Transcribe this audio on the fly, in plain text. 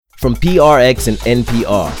From PRX and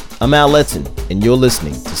NPR, I'm Al Letson, and you're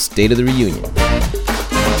listening to State of the Reunion.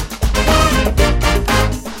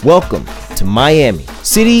 Welcome to Miami,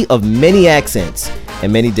 city of many accents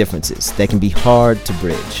and many differences that can be hard to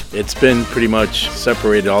bridge. It's been pretty much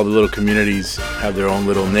separated. All the little communities have their own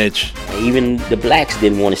little niche. Even the blacks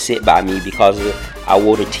didn't want to sit by me because I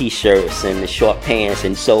wore the t-shirts and the short pants,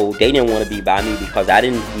 and so they didn't want to be by me because I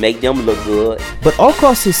didn't make them look good. But all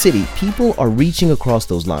across this city, people are reaching across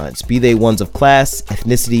those lines, be they ones of class,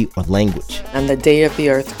 ethnicity, or language. On the day of the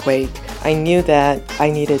earthquake, I knew that I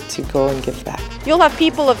needed to go and give back. You'll have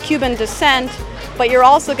people of Cuban descent, but you're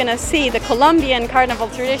also going to see the Colombian carnival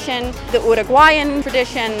tradition, the Uruguayan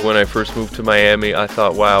tradition. When I first moved to Miami, I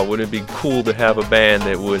thought, wow, wouldn't it be cool to have a band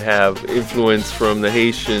that would have influence from the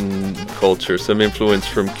Haitian culture, some influence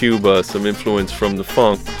from Cuba, some influence from the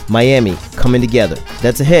funk. Miami coming together.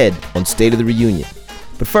 That's ahead on State of the Reunion.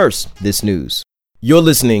 But first, this news. You're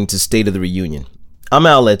listening to State of the Reunion. I'm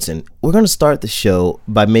Al Letson. We're going to start the show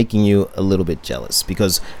by making you a little bit jealous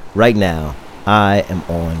because right now I am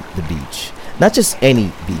on the beach. Not just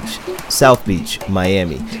any beach, South Beach,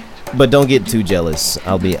 Miami. But don't get too jealous.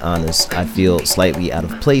 I'll be honest, I feel slightly out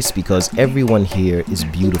of place because everyone here is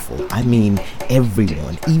beautiful. I mean,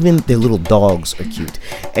 everyone. Even their little dogs are cute.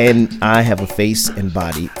 And I have a face and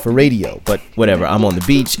body for radio. But whatever, I'm on the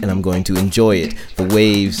beach and I'm going to enjoy it. The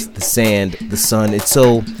waves, the sand, the sun. It's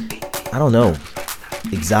so, I don't know,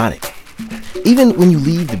 exotic. Even when you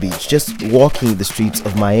leave the beach, just walking the streets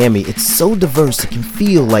of Miami, it's so diverse it can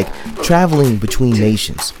feel like traveling between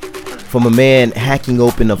nations. From a man hacking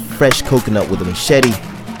open a fresh coconut with a machete,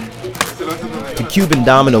 to Cuban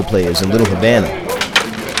domino players in Little Havana,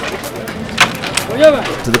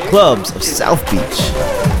 to the clubs of South Beach.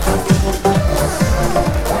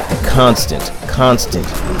 And constant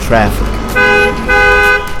traffic.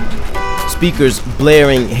 Speakers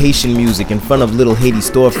blaring Haitian music in front of Little Haiti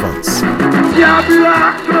storefronts.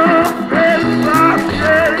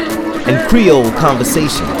 And Creole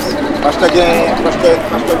conversations.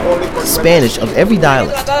 Spanish of every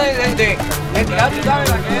dialect.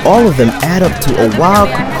 All of them add up to a wild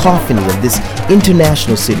cacophony of this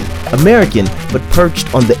international city. American, but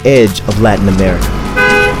perched on the edge of Latin America.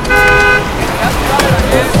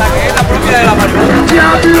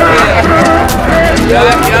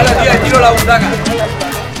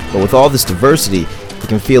 But with all this diversity, it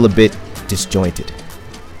can feel a bit disjointed.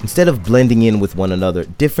 Instead of blending in with one another,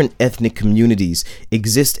 different ethnic communities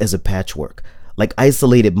exist as a patchwork, like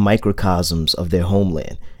isolated microcosms of their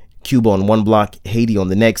homeland. Cuba on one block, Haiti on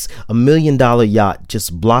the next, $1 million yacht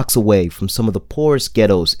just blocks away from some of the poorest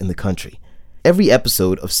ghettos in the country. Every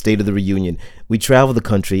episode of State of the Reunion, we travel the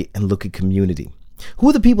country and look at community. Who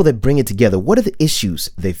are the people that bring it together? What are the issues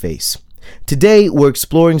they face? Today, we're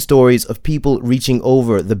exploring stories of people reaching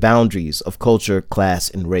over the boundaries of culture, class,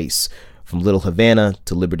 and race. From Little Havana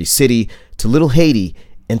to Liberty City to Little Haiti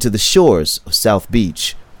and to the shores of South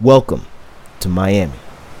Beach. Welcome to Miami.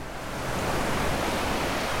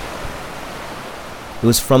 It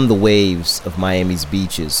was from the waves of Miami's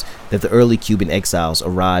beaches that the early Cuban exiles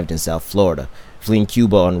arrived in South Florida, fleeing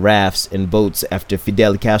Cuba on rafts and boats after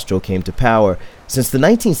Fidel Castro came to power. Since the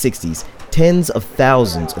 1960s, tens of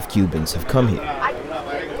thousands of Cubans have come here.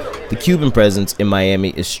 The Cuban presence in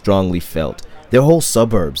Miami is strongly felt. There are whole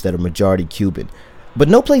suburbs that are majority Cuban. But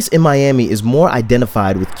no place in Miami is more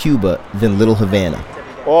identified with Cuba than Little Havana.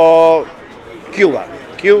 Oh, Cuba.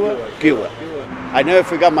 I never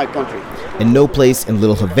forgot my country. And no place in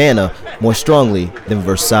Little Havana more strongly than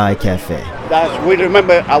Versailles Cafe. We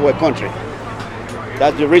remember our country.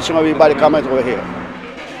 That's the reason everybody comes over here.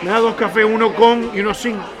 Me da dos cafés, uno con y uno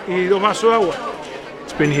sin, y dos vasos de agua.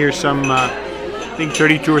 It's been here some, I think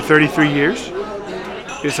 32 or 33 years.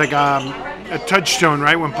 It's like a touchstone,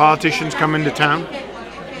 right? When politicians come into town,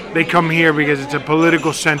 they come here because it's a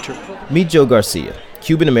political center. Meet Joe Garcia,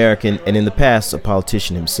 Cuban-American and in the past a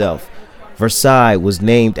politician himself. Versailles was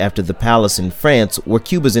named after the palace in France where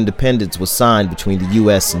Cuba's independence was signed between the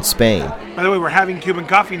U.S. and Spain. By the way, we're having Cuban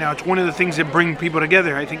coffee now. It's one of the things that bring people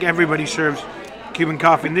together. I think everybody serves Cuban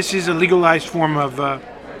coffee. And this is a legalized form of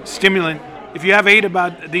stimulant. If you have 8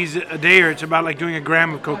 about these a day, it's about like doing a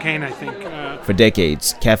gram of cocaine, I think. For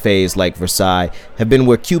decades, cafes like Versailles have been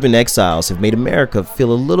where Cuban exiles have made America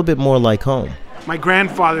feel a little bit more like home. My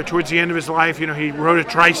grandfather, towards the end of his life, he rode a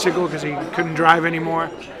tricycle because he couldn't drive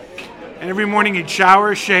anymore. And every morning he'd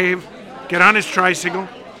shower, shave, get on his tricycle.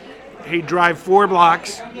 He'd drive 4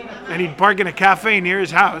 blocks, and he'd park in a cafe near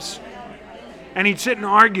his house. And he'd sit and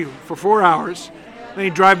argue for 4 hours. Then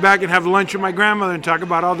he'd drive back and have lunch with my grandmother and talk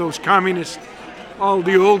about all those communists, all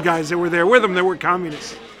the old guys that were there with him that were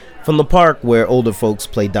communists. From the park where older folks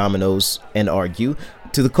play dominoes and argue,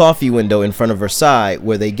 to the coffee window in front of Versailles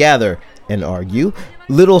where they gather and argue,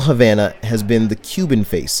 Little Havana has been the Cuban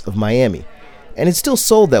face of Miami, and it's still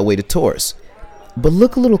sold that way to tourists. But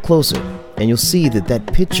look a little closer, and you'll see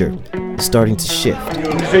that picture is starting to shift.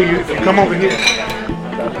 So you come over here.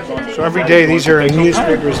 So every day these are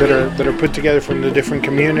newspapers that are put together from the different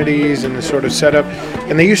communities and the sort of setup.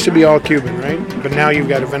 And they used to be all Cuban, right? But now you've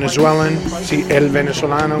got a Venezuelan, see El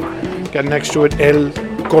Venezolano, got next to it El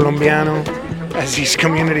Colombiano, as these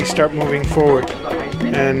communities start moving forward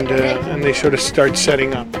and they sort of start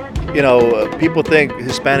setting up. You know, people think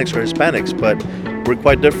Hispanics are Hispanics, but we're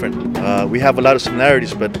quite different. We have a lot of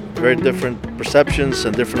similarities, but very different perceptions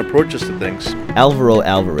and different approaches to things. Alvaro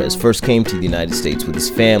Alvarez first came to the United States with his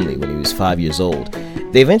family when he was 5 years old.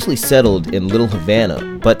 They eventually settled in Little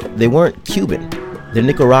Havana, but they weren't Cuban. They're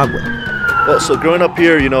Nicaraguan. Well, so growing up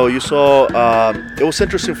here, you know, you saw, it was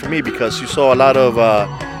interesting for me because you saw a lot of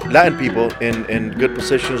Latin people in good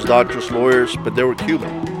positions, doctors, lawyers, but they were Cuban.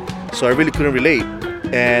 So I really couldn't relate.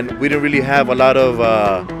 And we didn't really have a lot of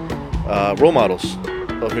role models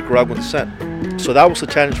of Nicaraguan descent. So that was a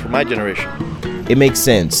challenge for my generation. It makes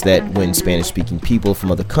sense that when Spanish-speaking people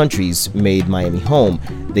from other countries made Miami home,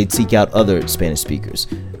 they'd seek out other Spanish speakers.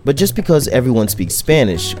 But just because everyone speaks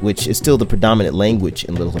Spanish, which is still the predominant language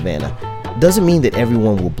in Little Havana, doesn't mean that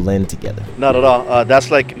everyone will blend together. Not at all.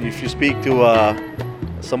 That's like if you speak to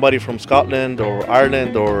somebody from Scotland or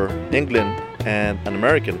Ireland or England and an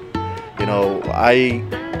American. You know, I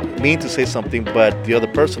mean to say something, but the other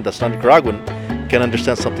person that's not Nicaraguan can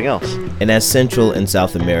understand something else. And as Central and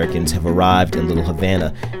South Americans have arrived in Little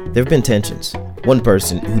Havana, there have been tensions. One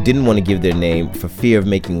person, who didn't want to give their name for fear of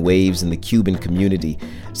making waves in the Cuban community,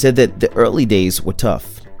 said that the early days were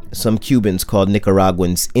tough. Some Cubans called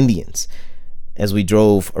Nicaraguans Indians. As we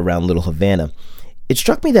drove around Little Havana, it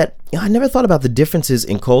struck me that I never thought about the differences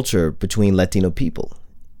in culture between Latino people.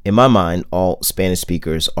 In my mind, all Spanish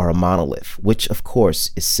speakers are a monolith, which of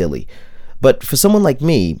course is silly. But for someone like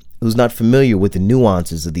me, who's not familiar with the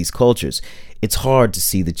nuances of these cultures, it's hard to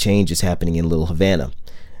see the changes happening in Little Havana.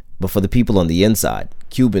 But for the people on the inside,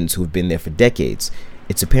 Cubans who have been there for decades,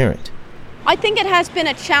 it's apparent. I think it has been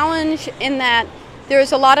a challenge in that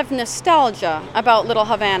there's a lot of nostalgia about Little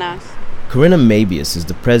Havana. Corinna Mabius is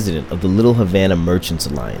the president of the Little Havana Merchants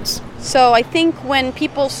Alliance. So I think when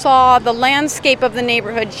people saw the landscape of the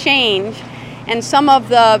neighborhood change and some of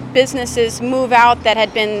the businesses move out that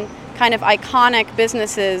had been kind of iconic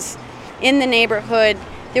businesses in the neighborhood,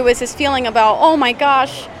 there was this feeling about, oh my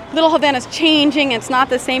gosh, Little Havana's changing, it's not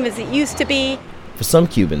the same as it used to be. For some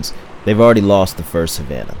Cubans, they've already lost the first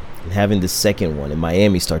Havana, and having the second one in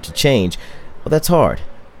Miami start to change, well, that's hard.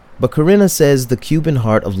 But Corinna says the Cuban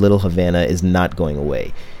heart of Little Havana is not going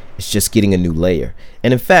away. It's just getting a new layer.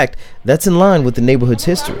 And in fact, that's in line with the neighborhood's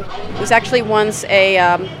history. It was actually once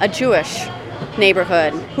a Jewish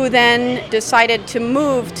neighborhood who then decided to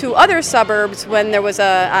move to other suburbs when there was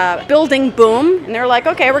a building boom. And they're like,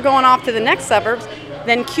 okay, we're going off to the next suburbs.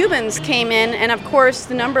 Then Cubans came in, and of course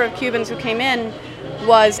the number of Cubans who came in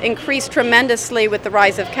was increased tremendously with the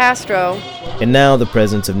rise of Castro. And now the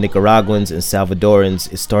presence of Nicaraguans and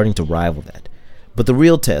Salvadorans is starting to rival that. But the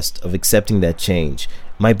real test of accepting that change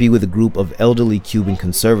might be with a group of elderly Cuban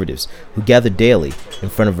conservatives who gather daily in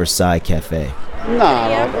front of Versailles Cafe.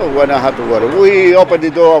 No, we don't have to worry. We open the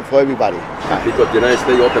door for everybody. Because the United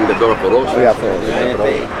States opened the door for us. Yeah, for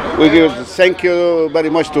us. We give thank you very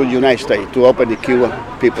much to the United States to open the Cuban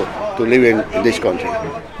people to live in this country.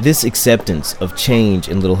 This acceptance of change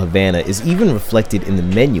in Little Havana is even reflected in the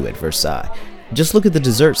menu at Versailles. Just look at the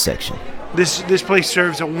dessert section. This place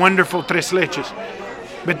serves a wonderful tres leches.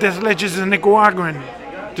 But tres leches is a Nicaraguan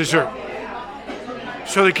dessert.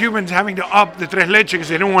 So the Cubans having to up the tres leches because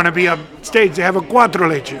they don't want to be upstage. They have a cuatro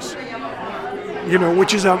leches, you know,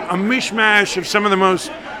 which is a mishmash of some of the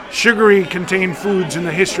most sugary contained foods in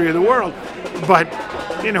the history of the world. But,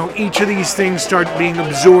 you know, each of these things start being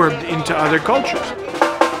absorbed into other cultures.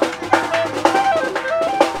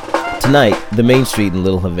 Tonight, the main street in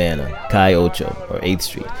Little Havana, Calle Ocho, or 8th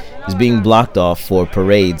Street, is being blocked off for a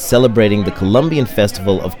parade celebrating the Colombian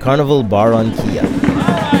festival of Carnival Barranquilla.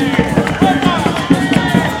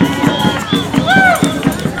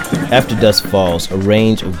 After dusk falls, a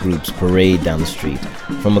range of groups parade down the street,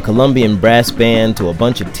 from a Colombian brass band to a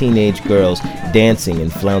bunch of teenage girls dancing in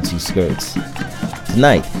flouncy skirts.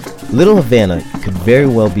 Tonight, Little Havana could very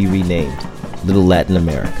well be renamed Little Latin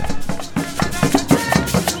America.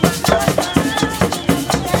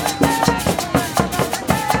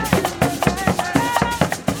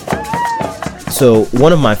 So,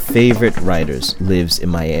 one of my favorite writers lives in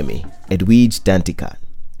Miami, Edwidge Danticat.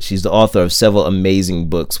 She's the author of several amazing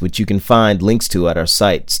books, which you can find links to at our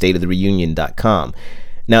site, stateofthereunion.com.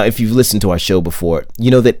 Now, if you've listened to our show before, you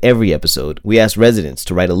know that every episode we ask residents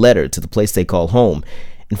to write a letter to the place they call home.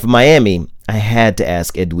 And for Miami, I had to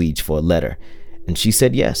ask Edwige for a letter, and she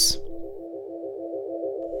said yes.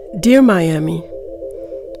 Dear Miami,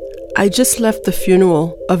 I just left the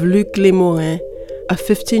funeral of Luc Lemorin, a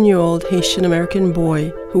 15-year-old Haitian-American boy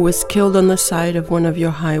who was killed on the side of one of your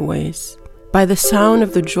highways. By the sound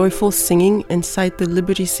of the joyful singing inside the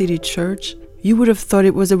Liberty City Church, you would have thought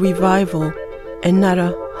it was a revival and not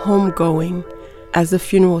a homegoing, as the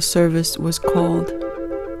funeral service was called.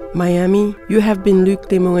 Miami, you have been Luc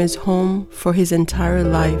Lemorin's home for his entire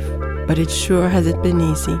life, but it sure hasn't been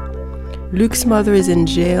easy. Luc's mother is in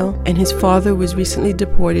jail, and his father was recently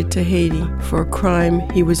deported to Haiti for a crime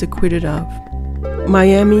he was acquitted of.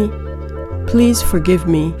 Miami, please forgive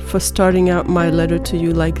me for starting out my letter to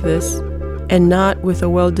you like this, and not with a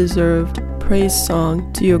well-deserved praise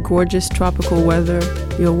song to your gorgeous tropical weather,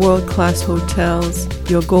 your world-class hotels,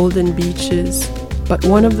 your golden beaches. But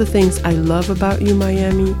one of the things I love about you,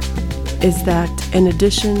 Miami, is that in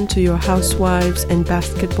addition to your housewives and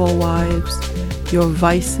basketball wives, your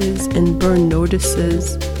vices and burn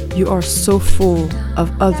notices, you are so full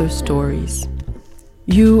of other stories.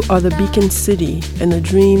 You are the beacon city and the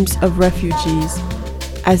dreams of refugees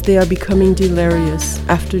as they are becoming delirious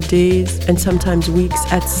after days and sometimes weeks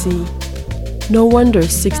at sea. No wonder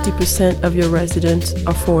 60% of your residents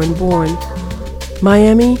are foreign-born.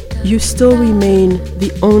 Miami, you still remain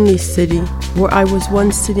the only city where I was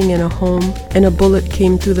once sitting in a home and a bullet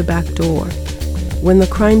came through the back door. When the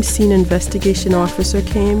crime scene investigation officer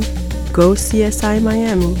came, go CSI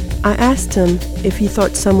Miami, I asked him if he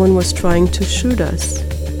thought someone was trying to shoot us.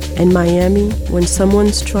 In Miami, when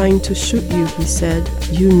someone's trying to shoot you, he said,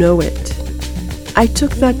 you know it. I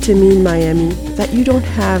took that to mean, Miami, that you don't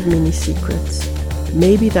have many secrets.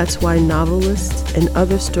 Maybe that's why novelists and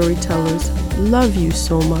other storytellers love you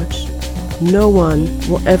so much. No one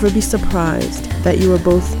will ever be surprised that you are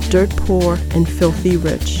both dirt poor and filthy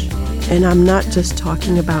rich. And I'm not just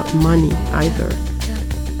talking about money either.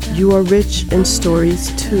 You are rich in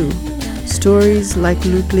stories too. Stories like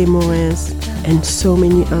Luc Lemorin's and so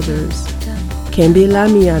many others. Kembe la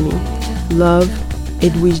Miami. Love,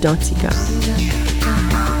 Edwige Dantika.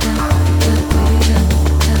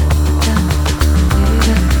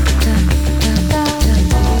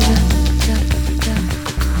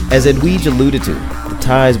 As Edwige alluded to, the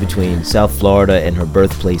ties between South Florida and her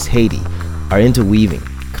birthplace, Haiti, are interweaving,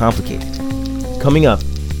 complicated. Coming up,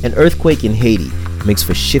 an earthquake in Haiti makes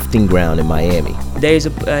for shifting ground in Miami. There is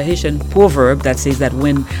a Haitian proverb that says that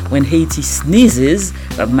when Haiti sneezes,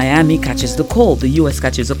 Miami catches the cold, the U.S.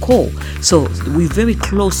 catches a cold. So we're very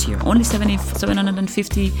close here, only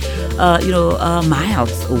 750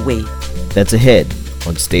 miles away. That's ahead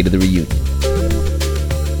on State of the Reunion.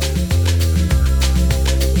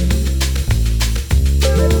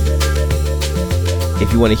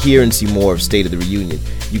 If you want to hear and see more of State of the Reunion,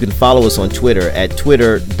 you can follow us on Twitter at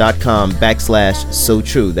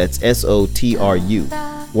twitter.com/SoTrue. That's SOTRU.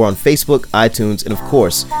 We're on Facebook, iTunes, and of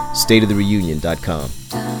course, stateofthereunion.com.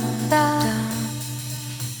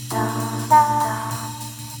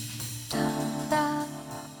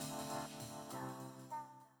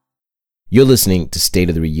 You're listening to State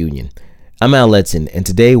of the Reunion. I'm Al Letson, and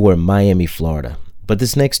today we're in Miami, Florida. But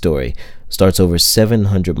this next story starts over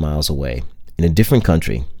 700 miles away in a different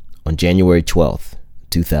country on January 12th,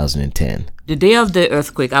 2010. The day of the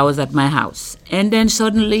earthquake, I was at my house, and then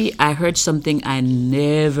suddenly I heard something I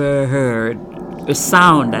never heard, a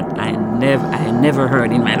sound that I had never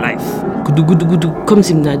heard in my life. Gudu gudu gudu, comme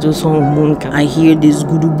si m'nadjo son moun ka. I hear this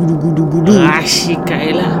gudu gudu gudu gudu.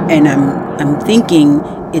 And I'm thinking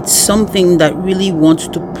it's something that really wants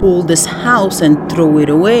to pull this house and throw it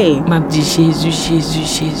away. M'abdi Jésus,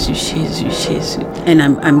 Jésus, Jésus, Jésus, Jésus. And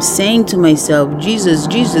I'm saying to myself, Jesus,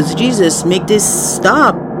 Jesus, Jesus, make this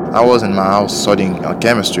stop. I was in my house studying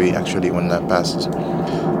chemistry actually when that passed,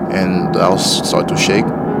 and the house started to shake.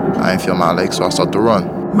 I didn't feel my legs, so I started to run.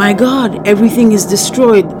 My God, everything is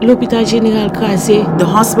destroyed. L'hôpital général crasé. The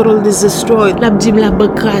hospital is destroyed. L'abdim la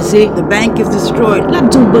banque crasé. The bank is destroyed.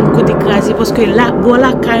 L'abdim bon côté crasé parce que la bon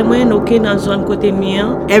la caille moyen OK dans zone côté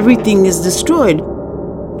mien. Everything is destroyed.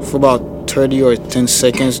 For about 30 or 10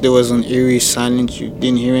 seconds there was an eerie silence. You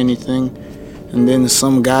didn't hear anything. And then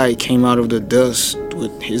some guy came out of the dust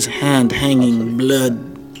with his hand hanging, blood,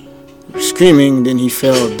 screaming. Then he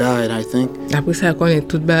fell, died, I think. Après ça, quand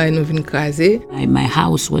tout bail nous vinn craser. My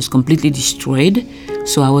house was completely destroyed,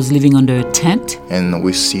 so I was living under a tent. And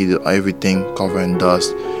we see everything covered in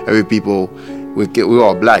dust. Every people we were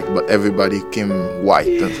all black, but everybody came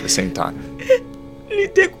white at the same time.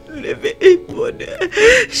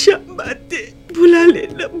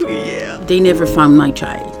 They never found my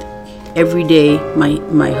child. Every day,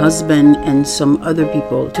 my husband and some other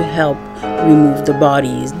people to help remove the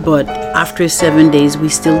bodies. But after 7 days, we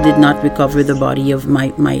still did not recover the body of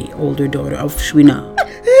my older daughter, of Shwina.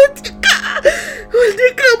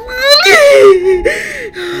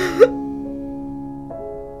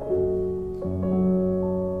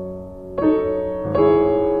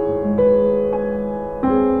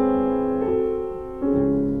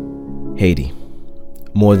 Haiti.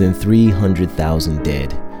 More than 300,000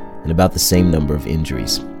 dead and about the same number of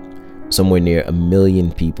injuries. Somewhere near 1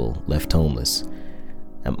 million people left homeless.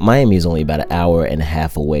 Now, Miami is only about an hour and a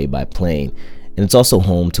half away by plane, and it's also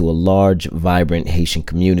home to a large, vibrant Haitian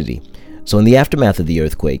community. So in the aftermath of the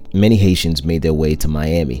earthquake, many Haitians made their way to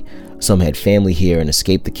Miami. Some had family here and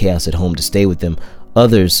escaped the chaos at home to stay with them.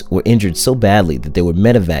 Others were injured so badly that they were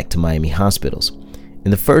medevaced to Miami hospitals.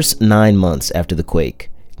 In the first 9 months after the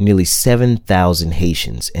quake, nearly 7,000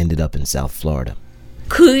 Haitians ended up in South Florida.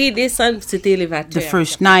 The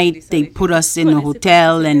first night, they put us in a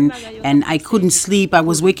hotel and I couldn't sleep. I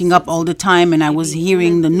was waking up all the time and I was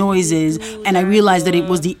hearing the noises, and I realized that it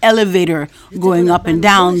was the elevator going up and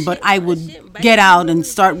down, but I would get out and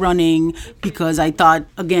start running because I thought,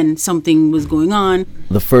 again, something was going on.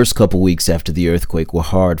 The first couple weeks after the earthquake were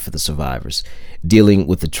hard for the survivors, dealing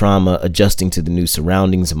with the trauma, adjusting to the new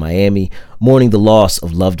surroundings of Miami, mourning the loss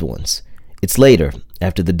of loved ones. It's later,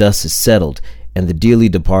 after the dust has settled and the dearly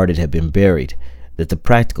departed have been buried, that the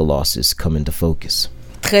practical losses come into focus.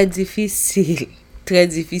 I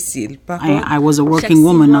was a working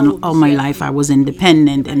woman all my life. I was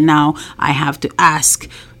independent, and now I have to ask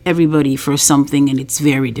everybody for something, and it's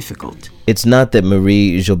very difficult. It's not that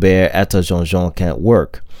Marie Jobert Atta-Jean-Jean can't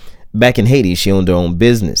work. Back in Haiti, she owned her own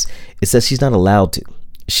business. It's that she's not allowed to.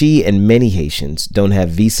 She and many Haitians don't have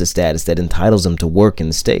visa status that entitles them to work in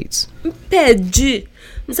the States.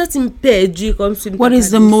 What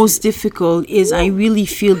is the most difficult is I really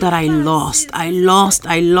feel that I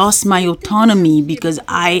lost my autonomy because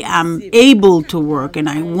I am able to work and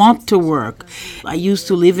I want to work. I used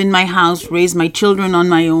to live in my house, raise my children on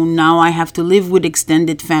my own. Now I have to live with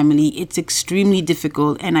extended family. It's extremely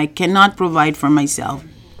difficult and I cannot provide for myself.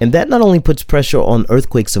 And that not only puts pressure on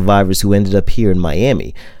earthquake survivors who ended up here in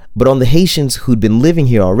Miami, but on the Haitians who'd been living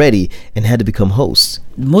here already and had to become hosts.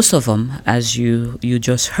 Most of them, as you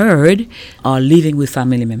just heard, are living with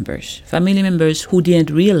family members who didn't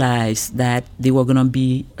realize that they were going to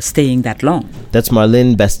be staying that long. That's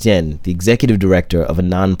Marlene Bastien, the executive director of a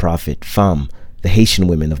nonprofit, FAM, the Haitian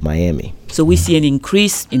Women of Miami. So we see an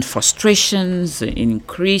increase in frustrations, an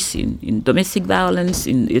increase in domestic violence,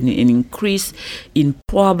 an increase in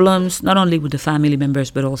problems, not only with the family members,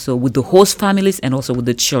 but also with the host families and also with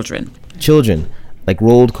the children. Children like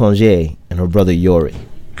Roald Congier and her brother Yori.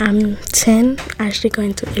 I'm 10, actually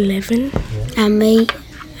going to 11. I'm 8,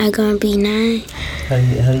 I'm going to be 9.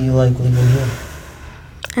 How do you like living here?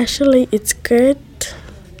 Actually, it's good.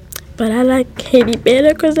 But I like Haiti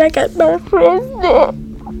better because I got my friends there.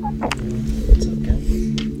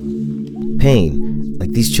 Pain,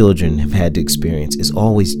 like these children have had to experience, is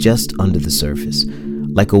always just under the surface.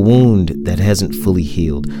 Like a wound that hasn't fully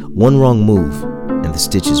healed. One wrong move and the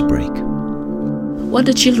stitches break. Well,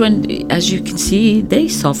 the children, as you can see, they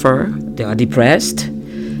suffer. They are depressed.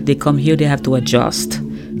 They come here, they have to adjust.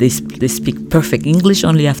 They speak perfect English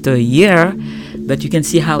only after a year. But you can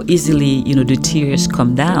see how easily, the tears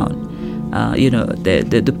come down.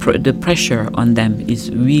 The pressure on them is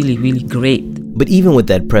really, really great. But even with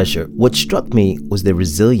that pressure, what struck me was their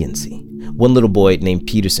resiliency. One little boy named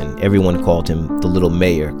Peterson, everyone called him the little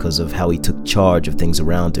mayor because of how he took charge of things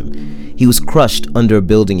around him. He was crushed under a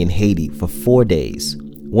building in Haiti for 4 days.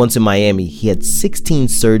 Once in Miami, he had 16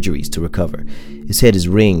 surgeries to recover. His head is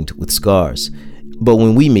ringed with scars. But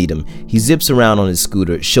when we meet him, he zips around on his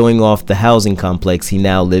scooter, showing off the housing complex he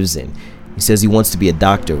now lives in. He says he wants to be a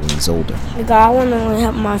doctor when he's older. Because I want to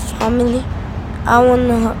help my family. I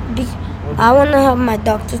want to help my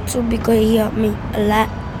doctor too because he helped me a lot.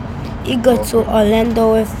 He go to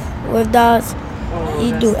Orlando with us.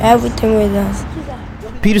 He do everything with us.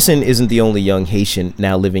 Peterson isn't the only young Haitian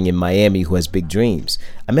now living in Miami who has big dreams.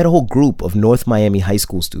 I met a whole group of North Miami high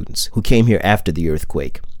school students who came here after the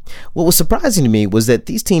earthquake. What was surprising to me was that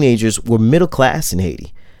these teenagers were middle class in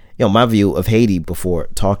Haiti. My view of Haiti before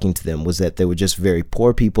talking to them was that they were just very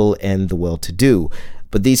poor people and the well-to-do.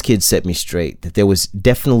 But these kids set me straight that there was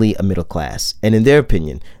definitely a middle class. And in their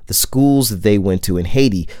opinion, the schools that they went to in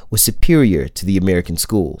Haiti were superior to the American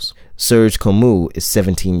schools. Serge Comu is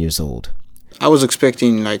 17 years old. I was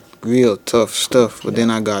expecting like real tough stuff, but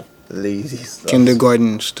then I got lazy stuff.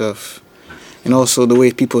 Kindergarten stuff. And also the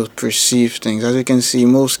way people perceive things. As you can see,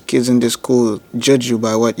 most kids in this school judge you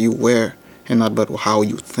by what you wear and not by how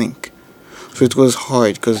you think. So it was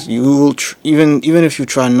hard because you will even if you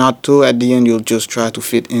try not to, at the end you'll just try to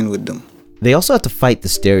fit in with them. They also have to fight the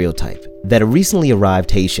stereotype that a recently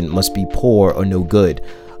arrived Haitian must be poor or no good.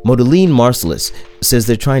 Modeline Marcellus says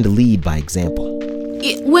they're trying to lead by example.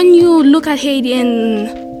 When you look at Haiti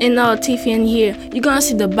in our TV in here, you're gonna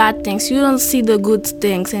see the bad things. You don't see the good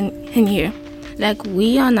things in here. Like,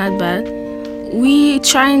 we are not bad. We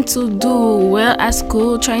trying to do well at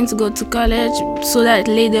school, trying to go to college so that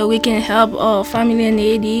later we can help our family in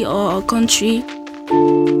Haiti or our country.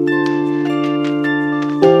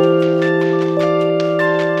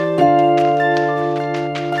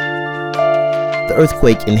 The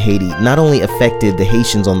earthquake in Haiti not only affected the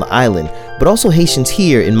Haitians on the island, but also Haitians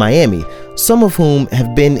here in Miami, some of whom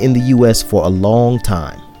have been in the U.S. for a long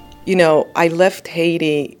time. You know, I left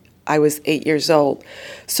Haiti, I was 8 years old.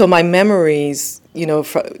 So my memories,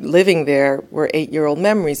 living there were 8-year-old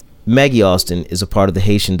memories. Maggie Austin is a part of the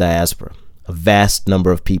Haitian diaspora, a vast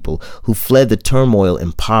number of people who fled the turmoil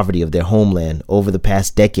and poverty of their homeland over the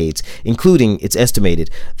past decades, including, it's estimated,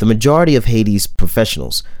 the majority of Haiti's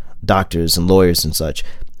professionals, doctors and lawyers and such.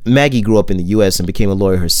 Maggie grew up in the U.S. and became a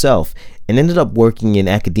lawyer herself and ended up working in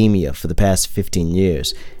academia for the past 15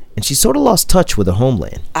 years. And she sort of lost touch with her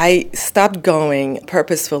homeland. I stopped going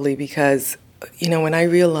purposefully because, when I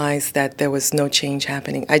realized that there was no change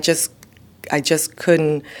happening, I just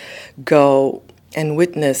couldn't go and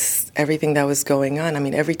witness everything that was going on. I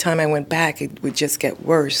mean, every time I went back, it would just get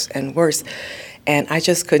worse and worse. And I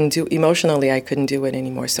just emotionally, I couldn't do it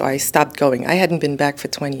anymore. So I stopped going. I hadn't been back for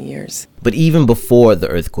 20 years. But even before the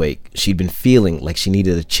earthquake, she'd been feeling like she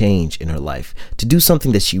needed a change in her life, to do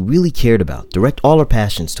something that she really cared about, direct all her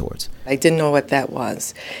passions towards. I didn't know what that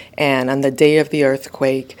was. And on the day of the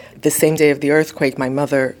earthquake, the same day of the earthquake, my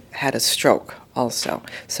mother had a stroke also.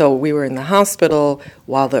 So we were in the hospital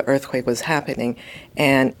while the earthquake was happening.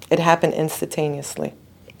 And it happened instantaneously,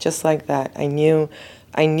 just like that. I knew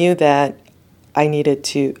that I needed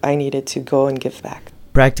to go and give back.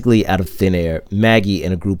 Practically out of thin air, Maggie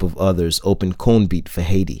and a group of others opened Conbeat for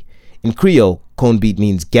Haiti. In Creole, Conbeat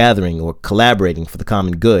means gathering or collaborating for the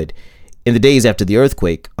common good. In the days after the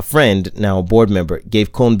earthquake, a friend, now a board member,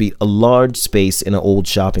 gave Conbeat a large space in an old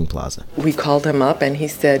shopping plaza. We called him up and he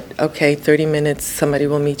said, okay, 30 minutes, somebody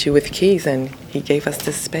will meet you with keys, and he gave us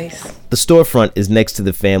this space. The storefront is next to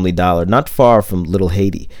the Family Dollar, not far from Little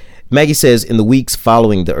Haiti. Maggie says in the weeks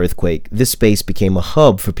following the earthquake, this space became a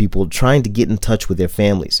hub for people trying to get in touch with their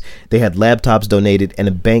families. They had laptops donated and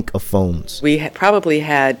a bank of phones. We probably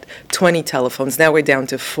had 20 telephones. Now we're down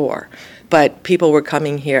to 4. But people were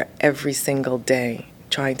coming here every single day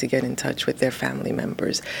trying to get in touch with their family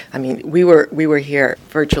members. I mean, we were here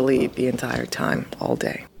virtually the entire time, all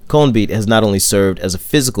day. Conbeat has not only served as a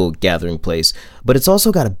physical gathering place, but it's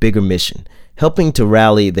also got a bigger mission, helping to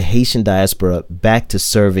rally the Haitian diaspora back to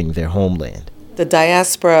serving their homeland. The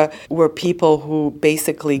diaspora were people who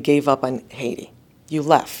basically gave up on Haiti. You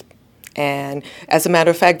left. And as a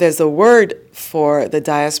matter of fact, there's a word for the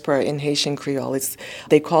diaspora in Haitian Creole.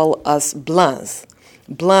 They call us blancs.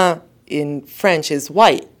 Blanc in French is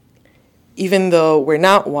white. Even though we're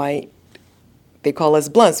not white, they call us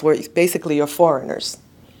blancs. You're foreigners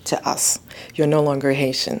to us. You're no longer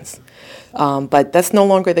Haitians. But that's no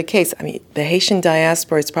longer the case. I mean, the Haitian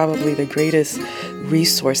diaspora is probably the greatest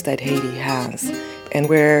resource that Haiti has. And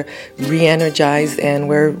we're re-energized and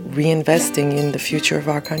we're reinvesting in the future of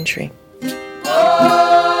our country.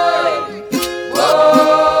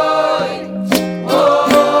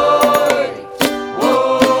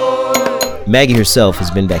 Maggie herself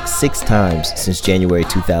has been back 6 times since January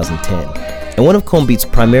 2010. And one of Conbeat's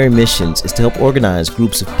primary missions is to help organize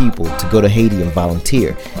groups of people to go to Haiti and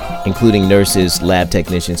volunteer, including nurses, lab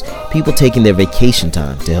technicians, people taking their vacation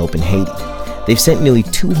time to help in Haiti. They've sent nearly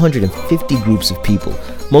 250 groups of people,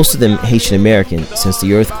 most of them Haitian American, since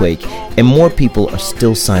the earthquake, and more people are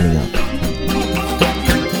still signing up.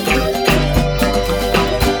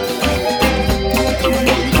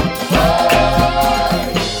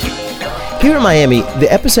 Here in Miami, the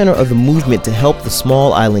epicenter of the movement to help the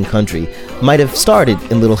small island country might have started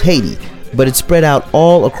in Little Haiti, but it spread out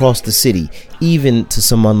all across the city, even to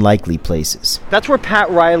some unlikely places. That's where Pat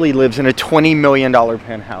Riley lives in a $20 million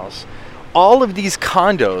penthouse. All of these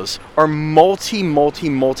condos are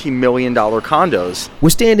multi-million dollar condos. We're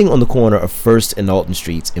standing on the corner of 1st and Alton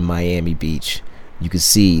Streets in Miami Beach. You can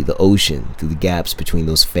see the ocean through the gaps between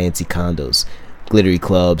those fancy condos, glittery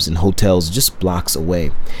clubs and hotels just blocks away.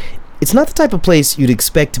 It's not the type of place you'd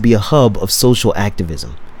expect to be a hub of social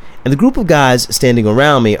activism. And the group of guys standing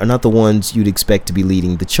around me are not the ones you'd expect to be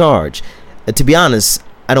leading the charge. To be honest,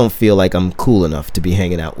 I don't feel like I'm cool enough to be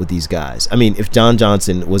hanging out with these guys. I mean, if John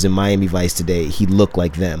Johnson was in Miami Vice today, he'd look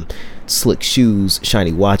like them. Slick shoes,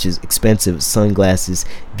 shiny watches, expensive sunglasses.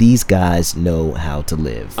 These guys know how to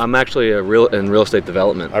live. I'm actually in real estate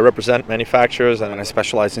development. I represent manufacturers and I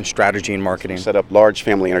specialize in strategy and marketing. Set up large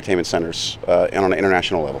family entertainment centers on an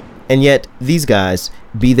international level. And yet, these guys,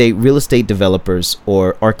 be they real estate developers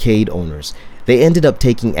or arcade owners, they ended up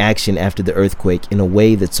taking action after the earthquake in a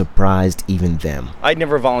way that surprised even them. I'd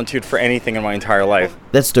never volunteered for anything in my entire life.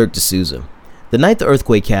 That's Dirk D'Souza. The night the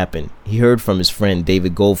earthquake happened, he heard from his friend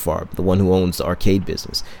David Goldfarb, the one who owns the arcade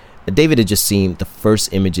business. David had just seen the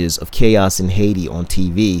first images of chaos in Haiti on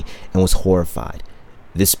TV and was horrified.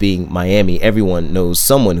 This being Miami, everyone knows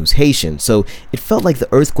someone who's Haitian, so it felt like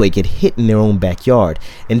the earthquake had hit in their own backyard,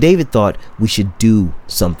 and David thought we should do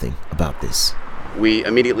something about this. We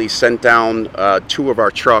immediately sent down 2 of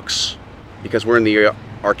our trucks because we're in the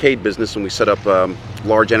arcade business and we set up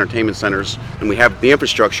large entertainment centers and we have the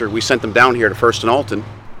infrastructure. We sent them down here to First and Alton.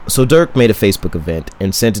 So Dirk made a Facebook event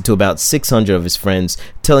and sent it to about 600 of his friends,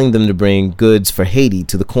 telling them to bring goods for Haiti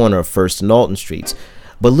to the corner of First and Alton streets.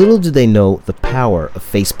 But little did they know the power of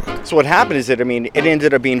Facebook. So what happened is that, it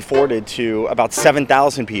ended up being forwarded to about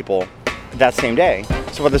 7,000 people that same day.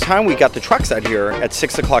 So by the time we got the trucks out here at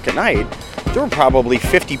 6 o'clock at night, there were probably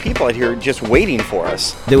 50 people out here just waiting for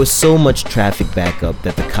us. There was so much traffic backup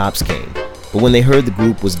that the cops came. But when they heard the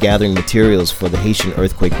group was gathering materials for the Haitian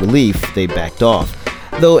earthquake relief, they backed off.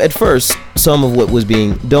 Though at first, some of what was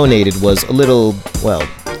being donated was a little,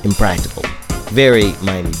 impractical. Very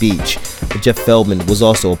Miami Beach. But Jeff Feldman was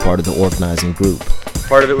also a part of the organizing group.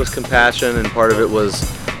 Part of it was compassion and part of it was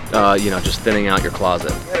just thinning out your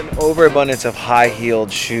closet. We had an overabundance of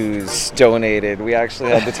high-heeled shoes donated. We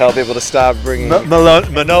actually had to tell people to stop bringing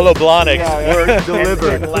Manolo Blahniks were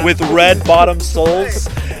delivered with red bottom soles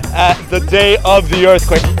at the day of the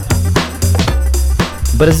earthquake.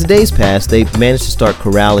 But as the days passed, they managed to start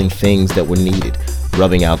corralling things that were needed.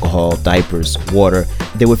 Rubbing alcohol, diapers, water.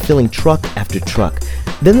 They were filling truck after truck.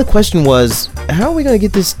 Then the question was, how are we going to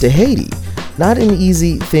get this to Haiti? Not an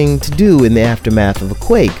easy thing to do in the aftermath of a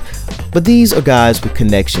quake. But these are guys with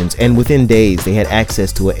connections, and within days they had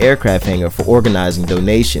access to an aircraft hangar for organizing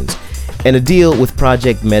donations and a deal with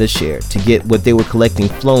Project Metashare to get what they were collecting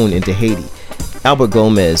flown into Haiti. Albert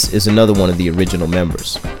Gomez is another one of the original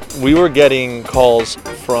members. We were getting calls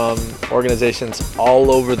from organizations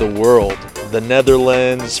all over the world. The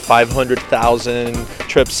Netherlands, 500,000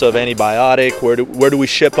 trips of antibiotic. Where do we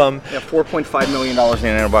ship them? Yeah, $4.5 million in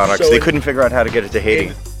antibiotics. They couldn't figure out how to get it to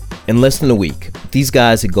Haiti. In less than a week, these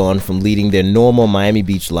guys had gone from leading their normal Miami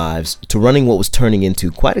Beach lives to running what was turning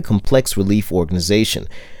into quite a complex relief organization.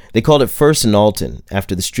 They called it First and Alton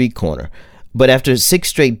after the street corner. But after 6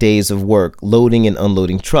 straight days of work loading and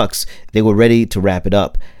unloading trucks, they were ready to wrap it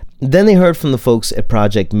up. Then they heard from the folks at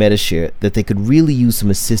Project Metashare that they could really use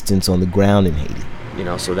some assistance on the ground in Haiti.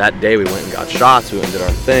 So that day we went and got shots, we went and did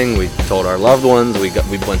our thing, we told our loved ones, we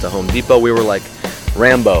went to Home Depot, we were like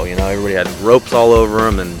Rambo, everybody had ropes all over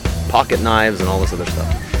them and pocket knives and all this other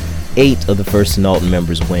stuff. 8 of the First and Alton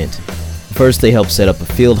members went. First, they helped set up a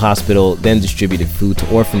field hospital, then distributed food to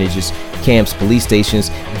orphanages, camps, police stations.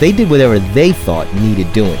 They did whatever they thought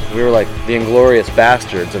needed doing. We were like the Inglourious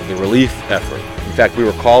Bastards of the relief effort. In fact, we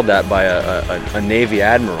were called that by a Navy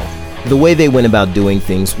admiral. The way they went about doing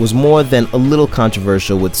things was more than a little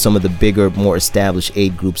controversial with some of the bigger, more established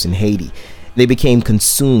aid groups in Haiti. They became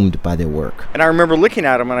consumed by their work. And I remember looking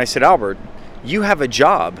at him and I said, Albert, you have a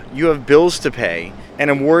job, you have bills to pay, and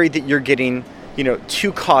I'm worried that you're getting,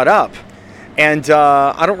 too caught up. And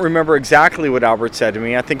I don't remember exactly what Albert said to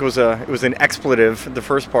me. I think it was an expletive, the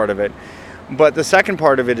first part of it. But the second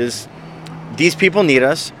part of it is, these people need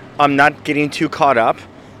us. I'm not getting too caught up,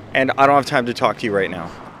 and I don't have time to talk to you right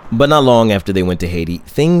now. But not long after they went to Haiti,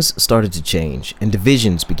 things started to change, and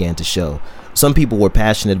divisions began to show. Some people were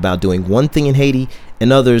passionate about doing one thing in Haiti,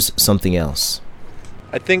 and others something else.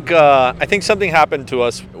 I think something happened to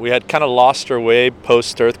us. We had kind of lost our way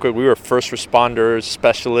post-earthquake. We were first responders,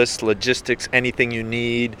 specialists, logistics, anything you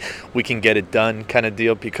need, we can get it done kind of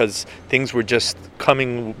deal, because things were just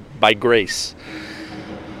coming by grace.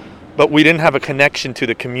 But we didn't have a connection to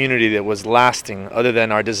the community that was lasting other than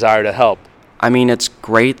our desire to help. It's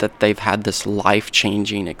great that they've had this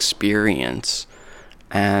life-changing experience,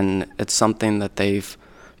 and it's something that they've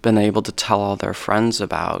been able to tell all their friends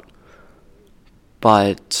about.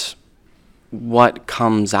 But what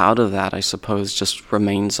comes out of that, I suppose, just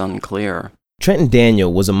remains unclear. Trenton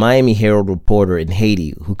Daniel was a Miami Herald reporter in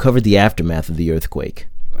Haiti who covered the aftermath of the earthquake.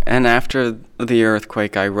 And after the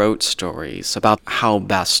earthquake, I wrote stories about how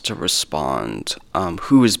best to respond,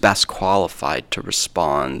 who is best qualified to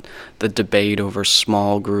respond, the debate over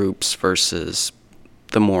small groups versus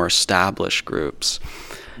the more established groups,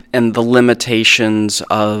 and the limitations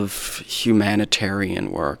of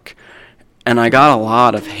humanitarian work. And I got a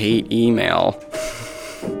lot of hate email.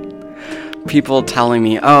 People telling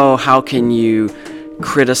me, oh, how can you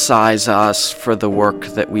criticize us for the work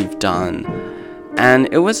that we've done?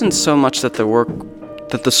 And it wasn't so much that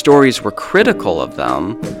the stories were critical of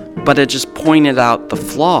them, but it just pointed out the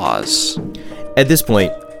flaws. At this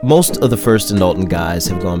point, most of the First and Dalton guys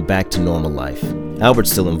have gone back to normal life.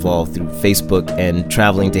 Albert's still involved through Facebook and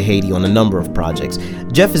traveling to Haiti on a number of projects.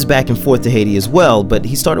 Jeff is back and forth to Haiti as well, but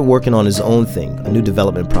he started working on his own thing, a new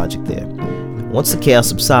development project there. Once the chaos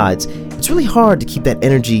subsides, it's really hard to keep that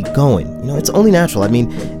energy going. It's only natural. I mean,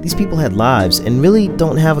 these people had lives and really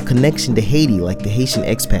don't have a connection to Haiti like the Haitian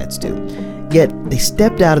expats do. Yet, they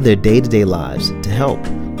stepped out of their day-to-day lives to help.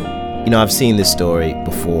 I've seen this story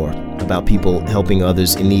before about people helping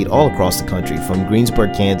others in need all across the country, from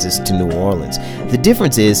Greensburg, Kansas to New Orleans. The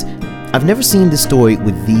difference is, I've never seen this story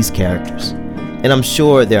with these characters. And I'm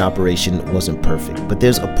sure their operation wasn't perfect, but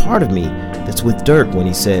there's a part of me that's with Dirk when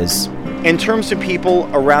he says, in terms of people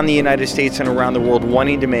around the United States and around the world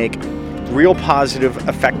wanting to make real positive,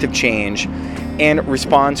 effective change in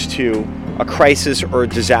response to a crisis or a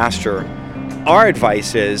disaster, our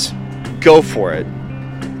advice is go for it.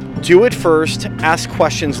 Do it first, ask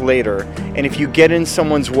questions later, and if you get in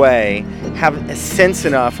someone's way, have a sense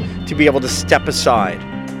enough to be able to step aside.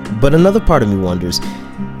 But another part of me wonders,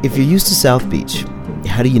 if you're used to South Beach,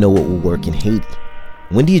 how do you know what will work in Haiti?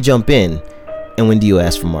 When do you jump in? And when do you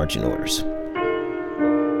ask for marching orders?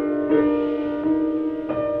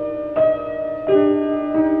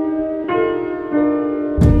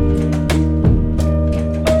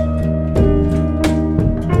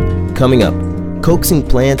 Coming up, coaxing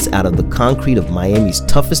plants out of the concrete of Miami's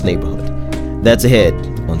toughest neighborhood. That's ahead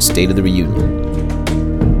on State of the Reunion.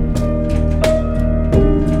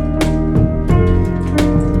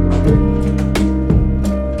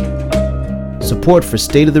 Support for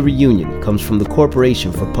State of the Reunion comes from the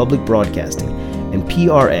Corporation for Public Broadcasting and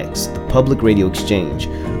PRX, the Public Radio Exchange,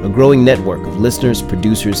 a growing network of listeners,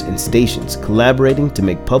 producers, and stations collaborating to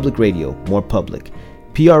make public radio more public.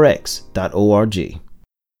 PRX.org.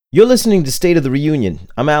 You're listening to State of the Reunion.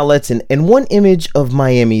 I'm Al Letson, and one image of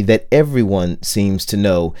Miami that everyone seems to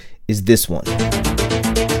know is this one.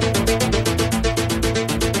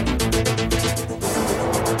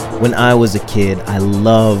 When I was a kid, I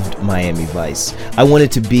loved Miami Vice. I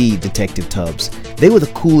wanted to be Detective Tubbs. They were the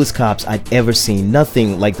coolest cops I'd ever seen,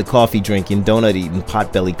 nothing like the coffee-drinking, donut-eating,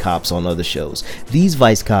 pot-bellied cops on other shows. These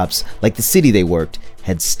Vice cops, like the city they worked,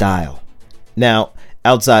 had style. Now,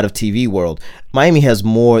 outside of TV world, Miami has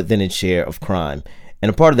more than its share of crime,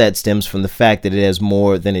 and a part of that stems from the fact that it has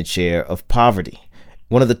more than its share of poverty.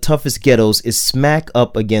 One of the toughest ghettos is smack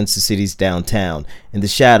up against the city's downtown, in the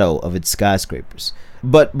shadow of its skyscrapers.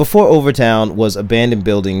 But before Overtown was abandoned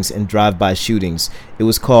buildings and drive-by shootings, it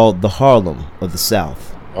was called the Harlem of the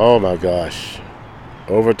South. Oh my gosh,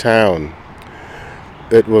 Overtown.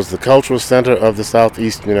 It was the cultural center of the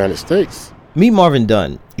Southeastern United States. Meet Marvin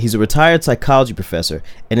Dunn. He's a retired psychology professor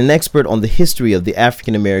and an expert on the history of the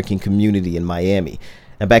African American community in Miami.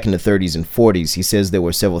 And back in the 30s and 40s, he says there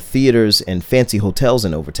were several theaters and fancy hotels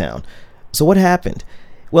in Overtown. So what happened?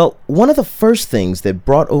 Well, one of the first things that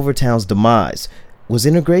brought Overtown's demise was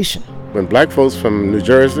integration. When black folks from New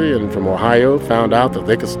Jersey and from Ohio found out that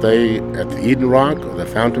they could stay at the Eden Rock or the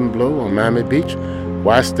Fontainebleau on Miami Beach,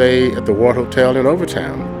 why stay at the Ward Hotel in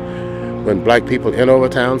Overtown? When black people in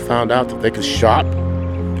Overtown found out that they could shop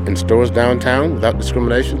in stores downtown without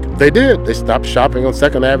discrimination, they did. They stopped shopping on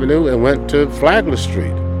 2nd Avenue and went to Flagler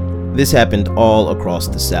Street. This happened all across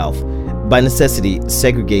the South. By necessity,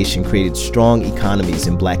 segregation created strong economies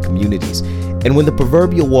in black communities. And when the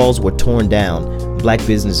proverbial walls were torn down, black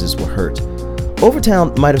businesses were hurt.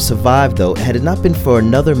 Overtown might have survived, though, had it not been for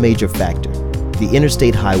another major factor, the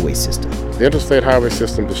interstate highway system. The interstate highway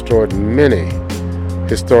system destroyed many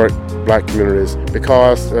historic black communities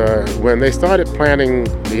because when they started planning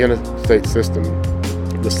the interstate system,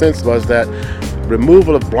 the sense was that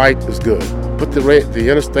removal of blight is good. Put the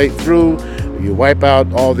interstate through, you wipe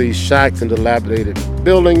out all these shacks and dilapidated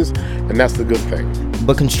buildings, and that's the good thing.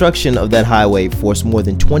 But construction of that highway forced more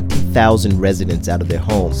than 20,000 residents out of their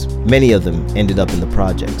homes. Many of them ended up in the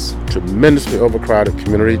projects. Tremendously overcrowded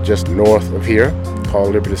community just north of here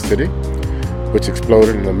called Liberty City, which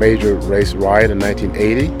exploded in a major race riot in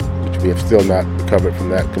 1980, which We have still not recovered from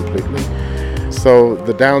that completely. So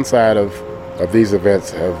the downside of these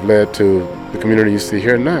events have led to the community you see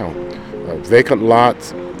here now. Vacant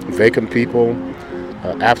lots, vacant people,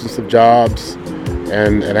 absence of jobs,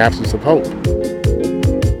 and an absence of hope.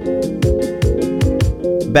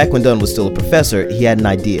 Back when Dunn was still a professor, he had an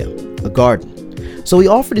idea, a garden. So he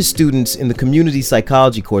offered his students in the community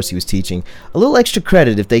psychology course he was teaching a little extra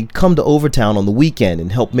credit if they'd come to Overtown on the weekend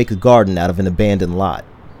and help make a garden out of an abandoned lot.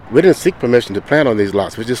 We didn't seek permission to plant on these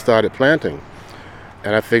lots. We just started planting.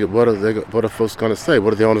 And I figured, what are folks going to say?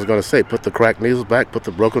 What are the owners going to say? Put the cracked needles back, put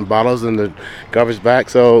the broken bottles in the garbage back.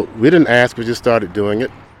 So we didn't ask, we just started doing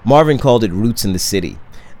it. Marvin called it Roots in the City.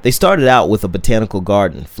 They started out with a botanical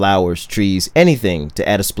garden, flowers, trees, anything to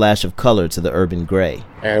add a splash of color to the urban gray.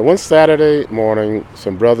 And one Saturday morning,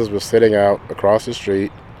 some brothers were sitting out across the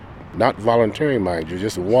street, not volunteering, mind you,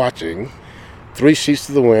 just watching, 3 sheets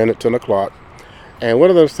to the wind at 10 o'clock. And one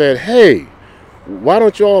of them said, "Hey, why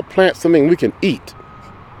don't you all plant something we can eat?"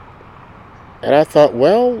 And I thought,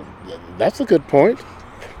 well, that's a good point.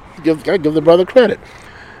 I give the brother credit.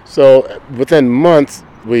 So within months,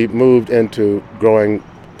 we moved into growing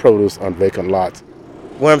produce on vacant lots.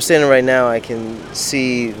 Where I'm standing right now, I can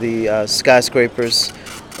see the skyscrapers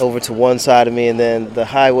over to one side of me and then the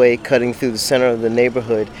highway cutting through the center of the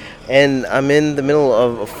neighborhood. And I'm in the middle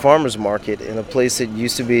of a farmer's market in a place that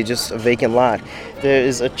used to be just a vacant lot. There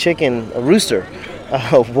is a rooster,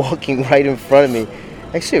 walking right in front of me.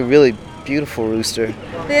 Actually a really beautiful rooster.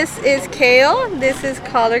 This is kale, this is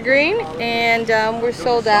collard green, and we're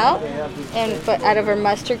sold out. But out of our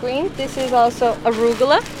mustard green, this is also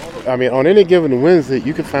arugula. I mean, on any given Wednesday,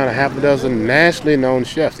 you can find a half a dozen nationally known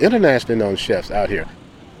chefs, internationally known chefs out here.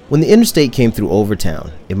 When the interstate came through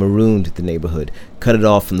Overtown, it marooned the neighborhood, cut it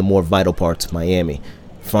off from the more vital parts of Miami.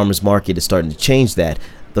 Farmers Market is starting to change that,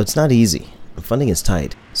 though it's not easy. Funding is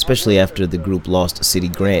tight, especially after the group lost a city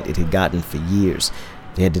grant it had gotten for years.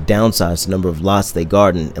 They had to downsize the number of lots they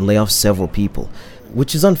garden and lay off several people,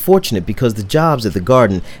 which is unfortunate because the jobs at the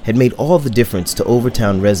garden had made all the difference to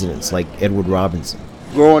Overtown residents like Edward Robinson.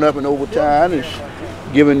 Growing up in Overtown is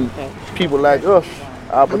giving people like us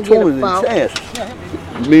opportunities and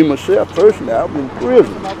chances. Me, myself, personally, I've been in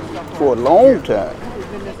prison for a long time.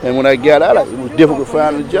 And when I got out, it was difficult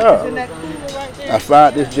finding a job. I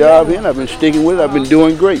found this job here and I've been sticking with it. I've been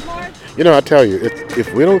doing great. You know, I tell you,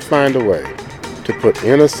 if we don't find a way to put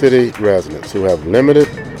inner city residents who have limited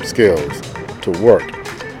skills to work,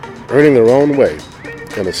 earning their own way,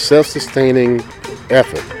 in a self-sustaining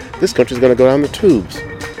effort, this country's going to go down the tubes.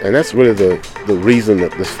 And that's really the reason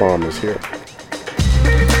that this farm is here.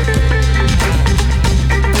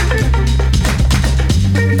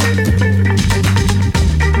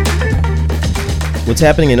 What's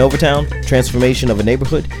happening in Overtown, transformation of a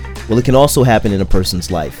neighborhood, well, it can also happen in a person's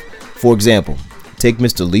life. For example, take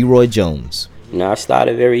Mr. Leroy Jones. You know, I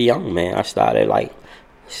started very young, man. I started like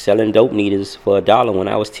selling dope needles for $1 when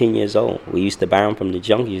I was 10 years old. We used to buy them from the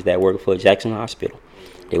junkies that worked for Jackson Hospital.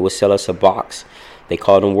 They would sell us a box. They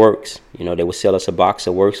called them Works. You know, they would sell us a box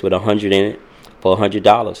of Works with 100 in it for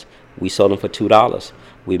 $100. We sold them for $2.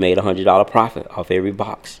 We made a $100 profit off every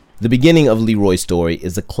box. The beginning of Leroy's story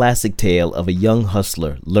is a classic tale of a young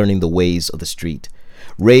hustler learning the ways of the street.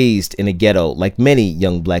 Raised in a ghetto like many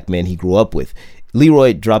young black men he grew up with,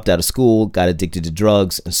 Leroy dropped out of school, got addicted to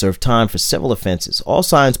drugs, and served time for several offenses. All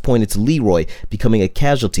signs pointed to Leroy becoming a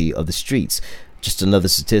casualty of the streets. Just another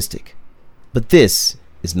statistic. But this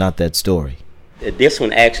is not that story. This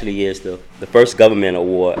one actually is the first government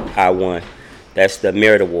award I won. That's the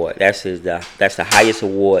Merit Award. That's the highest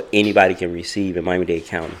award anybody can receive in Miami-Dade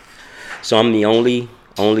County. So I'm the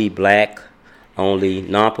only black, only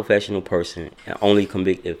non-professional person, and only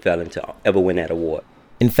convicted felon to ever win that award.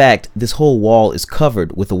 In fact, this whole wall is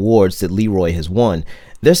covered with awards that Leroy has won.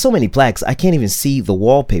 There's so many plaques, I can't even see the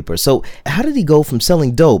wallpaper. So how did he go from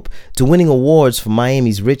selling dope to winning awards for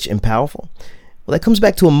Miami's rich and powerful? Well, that comes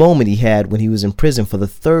back to a moment he had when he was in prison for the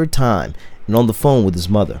 3rd time and on the phone with his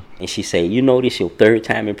mother. And she said, "You know this your 3rd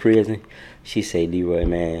time in prison?" She said, "Leroy,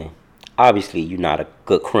 man, obviously you're not a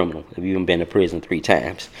good criminal if you've been to prison 3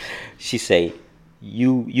 times. She said,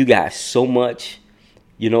 you got so much,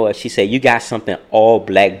 you know what? She said, you got something all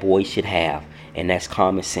black boys should have, and that's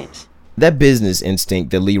common sense." That business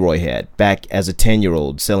instinct that Leroy had back as a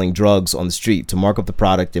 10-year-old selling drugs on the street to mark up the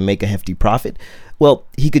product and make a hefty profit, well,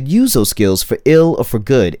 he could use those skills for ill or for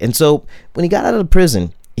good. And so when he got out of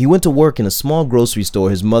prison, he went to work in a small grocery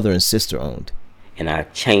store his mother and sister owned. And I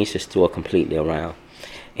changed the store completely around.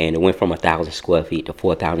 And it went from 1,000 square feet to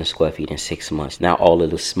 4,000 square feet in 6 months. Now all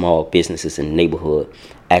of the small businesses in the neighborhood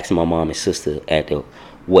asking my mom and sister at the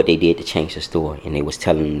what they did to change the store, and they was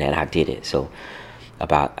telling them that I did it. So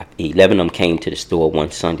about 11 of them came to the store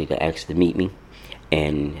one Sunday to ask to meet me,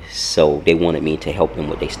 and so they wanted me to help them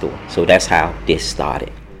with their store. So that's how this started.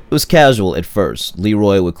 It was casual at first.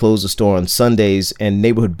 Leroy would close the store on Sundays, and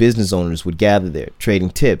neighborhood business owners would gather there, trading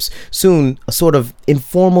tips. Soon, a sort of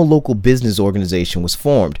informal local business organization was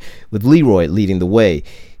formed, with Leroy leading the way.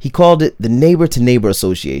 He called it the Neighbor to Neighbor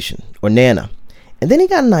Association, or NANA. And then he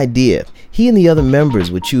got an idea. He and the other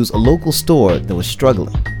members would choose a local store that was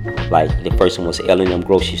struggling. Like the first one was L&M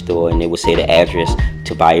grocery store, and they would say the address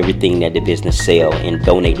to buy everything that the business sell and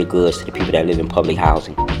donate the goods to the people that live in public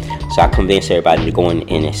housing. So I convinced everybody to go in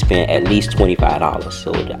and spend at least $25.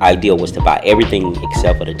 So the idea was to buy everything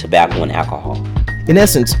except for the tobacco and alcohol. In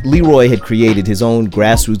essence, Leroy had created his own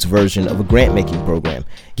grassroots version of a grant-making program,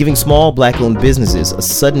 giving small black-owned businesses a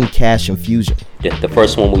sudden cash infusion. The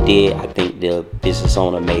first one we did, I think the business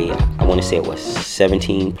owner made, I want to say it was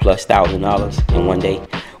 $17,000+ in one day,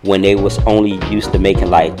 when they was only used to making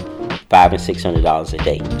like $500 and $600 a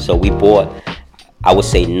day. So we bought, I would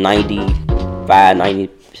say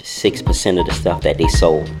 96% of the stuff that they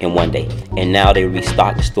sold in one day. And now they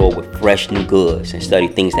restock the store with fresh new goods instead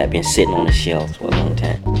of things that have been sitting on the shelves for a long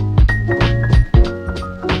time.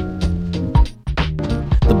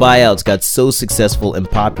 The buyouts got so successful and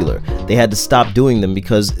popular, they had to stop doing them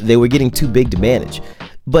because they were getting too big to manage.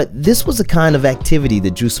 But this was a kind of activity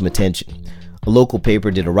that drew some attention. A local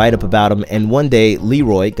paper did a write-up about him, and one day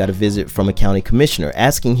Leroy got a visit from a county commissioner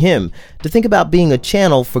asking him to think about being a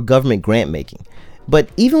channel for government grant-making. But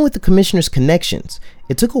even with the commissioner's connections,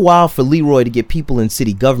 it took a while for Leroy to get people in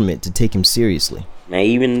city government to take him seriously. Man,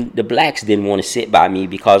 even the blacks didn't want to sit by me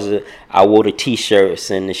because I wore the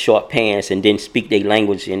t-shirts and the short pants and didn't speak their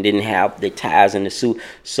language and didn't have the ties and the suit.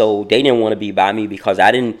 So they didn't want to be by me because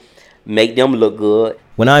I didn't make them look good.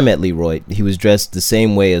 When I met Leroy, he was dressed the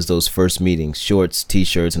same way as those first meetings, shorts,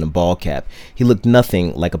 t-shirts, and a ball cap. He looked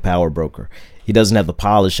nothing like a power broker. He doesn't have the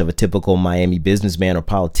polish of a typical Miami businessman or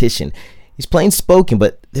politician. He's plain spoken,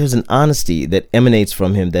 but there's an honesty that emanates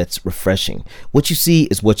from him that's refreshing. What you see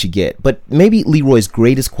is what you get. But maybe Leroy's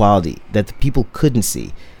greatest quality that the people couldn't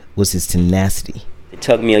see was his tenacity. It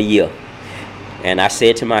took me a year, and I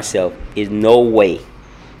said to myself, there's no way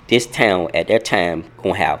this town at that time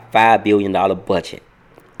gonna have $5 billion budget,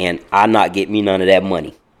 and I not get me none of that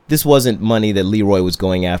money. This wasn't money that Leroy was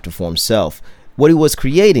going after for himself. What he was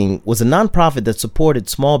creating was a nonprofit that supported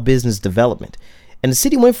small business development. And the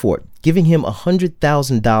city went for it, giving him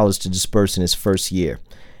 $100,000 to disperse in his first year.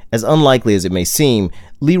 As unlikely as it may seem,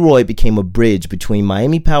 Leroy became a bridge between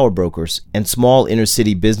Miami power brokers and small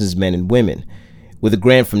inner-city businessmen and women. With a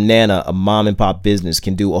grant from NANA, a mom-and-pop business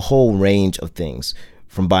can do a whole range of things,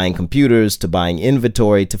 from buying computers to buying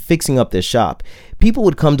inventory to fixing up their shop. People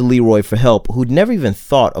would come to Leroy for help who'd never even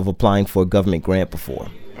thought of applying for a government grant before.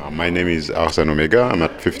 My name is Arsene Omega. I'm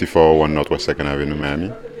at 5401 Northwest 2nd Avenue,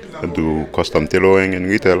 Miami. I do custom tailoring and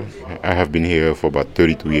retail. I have been here for about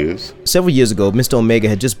 32 years. Several years ago, Mr. Omega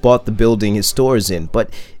had just bought the building his store is in, but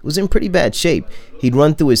it was in pretty bad shape. He'd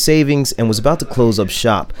run through his savings and was about to close up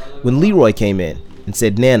shop when Leroy came in and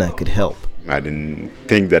said NANA could help. I didn't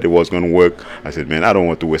think that it was going to work. I said, man, I don't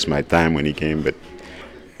want to waste my time when he came, but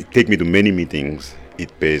it take me to many meetings.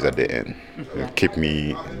 It pays at the end. It keep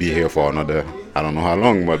me be here for another, I don't know how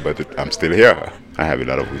long, but I'm still here. I have a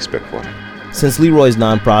lot of respect for him. Since Leroy's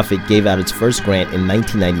nonprofit gave out its first grant in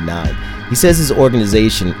 1999, he says his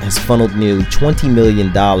organization has funneled nearly $20 million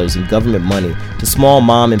in government money to small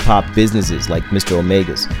mom-and-pop businesses like Mr.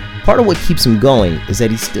 Omega's. Part of what keeps him going is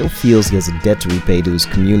that he still feels he has a debt to repay to his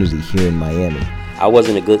community here in Miami. I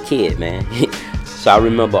wasn't a good kid, man. So I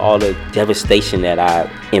remember all the devastation that I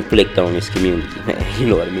inflict on this community, man. You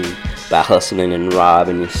know what I mean? By hustling and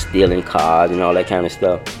robbing and stealing cars and all that kind of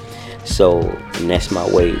stuff. So, and that's my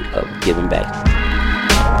way of giving back.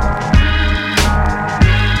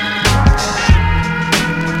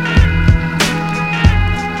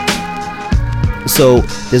 So,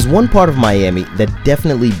 there's one part of Miami that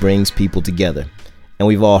definitely brings people together, and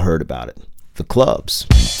we've all heard about it: the clubs.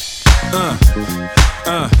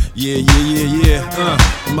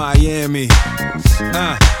 Miami,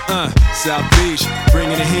 South Beach,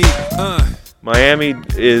 bringing the heat, Miami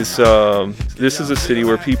is, this is a city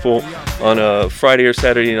where people on a Friday or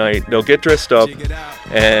Saturday night, they'll get dressed up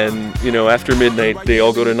and, you know, after midnight, they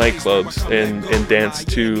all go to nightclubs and dance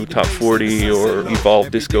to top 40 or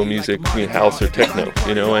evolved disco music, I mean, house or techno,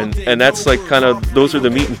 you know, and that's like kind of, those are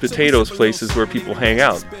the meat and potatoes places where people hang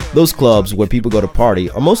out. Those clubs where people go to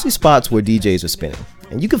party are mostly spots where DJs are spinning.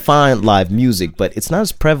 And you can find live music, but it's not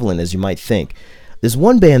as prevalent as you might think. There's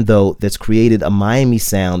one band, though, that's created a Miami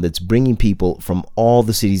sound that's bringing people from all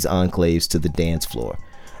the city's enclaves to the dance floor.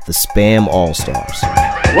 The Spam All-Stars.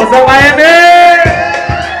 What's up, Miami?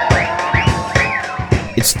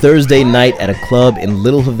 It's Thursday night at a club in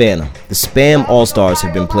Little Havana. The Spam All-Stars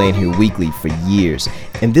have been playing here weekly for years,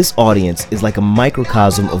 and this audience is like a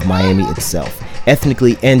microcosm of Miami itself,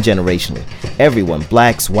 ethnically and generationally. Everyone,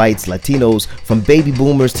 blacks, whites, Latinos, from baby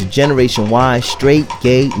boomers to Generation Y, straight,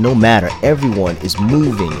 gay, no matter, everyone is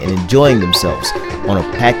moving and enjoying themselves on a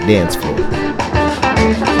packed dance floor.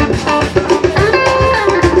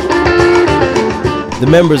 The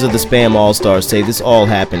members of the Spam All-Stars say this all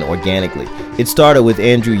happened organically. It started with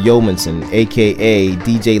Andrew Yeomanson, aka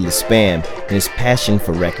DJ La Spam, and his passion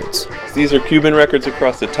for records. These are Cuban records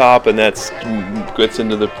across the top, and that gets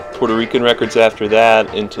into the Puerto Rican records after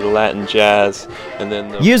that, into the Latin jazz, and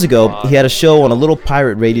then... Years ago, he had a show on a little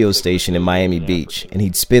pirate radio station in Miami Beach, and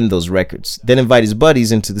he'd spin those records, then invite his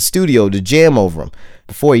buddies into the studio to jam over them.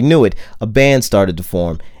 Before he knew it, a band started to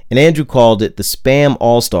form, and Andrew called it the Spam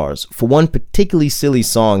All-Stars for one particularly silly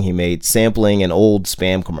song he made sampling an old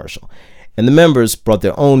Spam commercial. And the members brought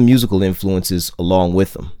their own musical influences along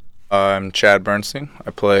with them. I'm Chad Bernstein.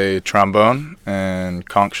 I play trombone and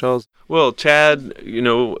conch shells. Well, Chad,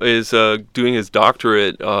 is doing his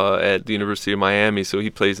doctorate at the University of Miami, so he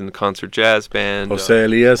plays in the concert jazz band. Jose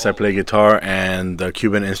Elias, I play guitar and the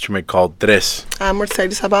Cuban instrument called tres. I'm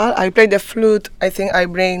Mercedes Zabal. I play the flute. I think I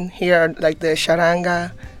bring here like the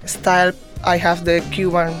charanga style. I have the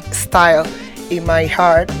Cuban style in my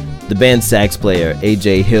heart. The band's sax player,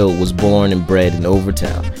 AJ Hill, was born and bred in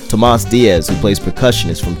Overtown. Tomas Diaz, who plays percussion,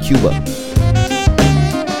 is from Cuba.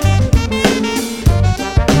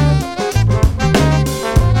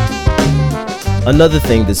 Another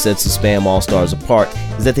thing that sets the Spam All-Stars apart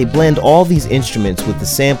is that they blend all these instruments with the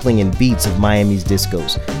sampling and beats of Miami's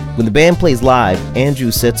discos. When the band plays live,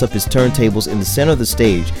 Andrew sets up his turntables in the center of the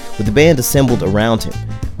stage with the band assembled around him.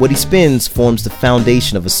 What he spins forms the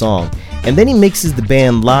foundation of a song, and then he mixes the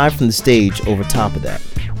band live from the stage over top of that.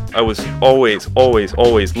 I was always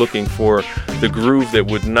looking for the groove that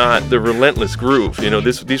would not, the relentless groove.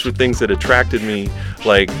 These were things that attracted me,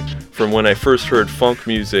 like from when I first heard funk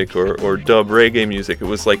music or dub reggae music. It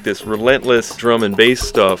was like this relentless drum and bass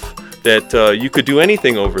stuff that you could do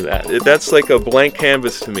anything over that. That's like a blank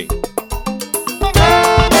canvas to me.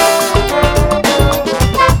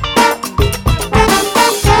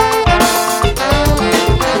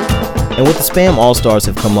 And what the Spam All-Stars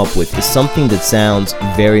have come up with is something that sounds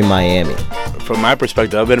very Miami. From my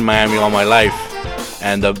perspective, I've been in Miami all my life,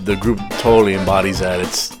 and the group totally embodies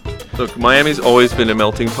that. Look, Miami's always been a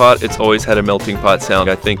melting pot. It's always had a melting pot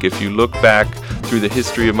sound. I think if you look back through the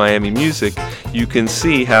history of Miami music, you can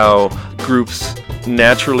see how groups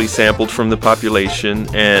naturally sampled from the population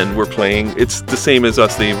and were playing. It's the same as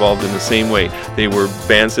us. They evolved in the same way. They were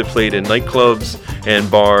bands that played in nightclubs and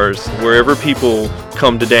bars, wherever people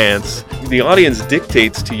come to dance. The audience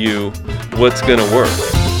dictates to you what's going to work.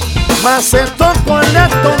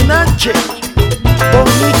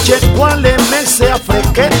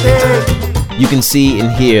 You can see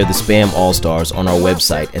and hear the Spam All-Stars on our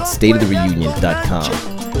website at stateofthereunion.com.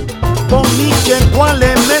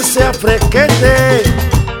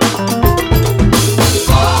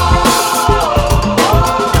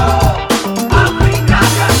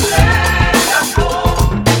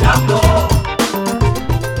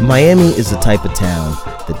 Miami is the type of town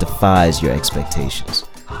that defies your expectations.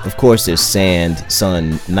 Of course, there's sand,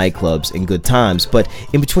 sun, nightclubs, and good times, but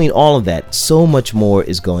in between all of that, so much more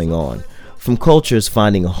is going on. From cultures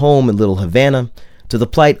finding a home in Little Havana, to the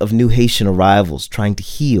plight of new Haitian arrivals trying to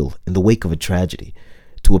heal in the wake of a tragedy,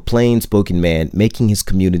 to a plain-spoken man making his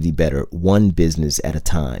community better one business at a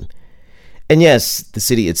time. And yes, the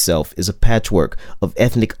city itself is a patchwork of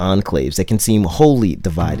ethnic enclaves that can seem wholly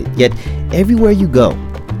divided, yet everywhere you go,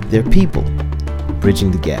 there are people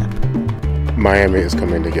bridging the gap. Miami is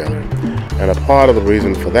coming together. And a part of the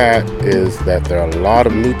reason for that is that there are a lot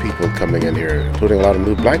of new people coming in here, including a lot of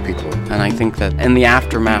new black people. And I think that in the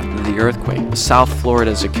aftermath of the earthquake, South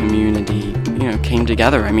Florida as a community, came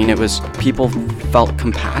together. I mean, people felt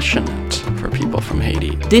compassionate for people from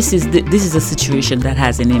Haiti. This is a situation that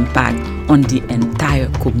has an impact on the entire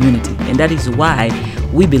community, and that is why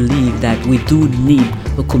we believe that we do need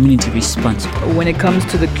a community response. When it comes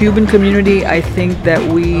to the Cuban community, I think that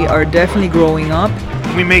we are definitely growing up.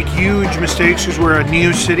 We make huge mistakes because we're a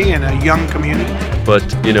new city and a young community. But,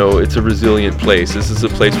 it's a resilient place. This is a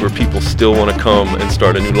place where people still want to come and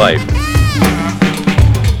start a new life.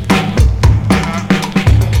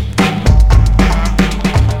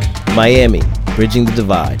 Miami, Bridging the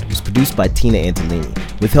Divide was produced by Tina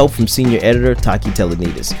Antolini, with help from senior editor Taki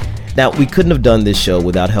Telenides. Now, we couldn't have done this show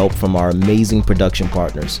without help from our amazing production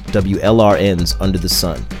partners, WLRN's Under the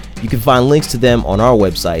Sun. You can find links to them on our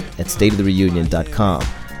website at stateofthereunion.com.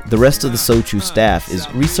 The rest of the So True staff is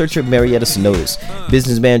researcher Marietta Sonotis,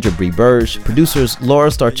 business manager Bree Burge, producers Laura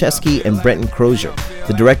Starcheski and Brenton Crozier.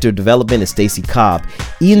 The director of development is Stacy Cobb.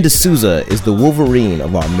 Ian D'Souza is the Wolverine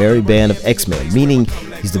of our merry band of X-Men, meaning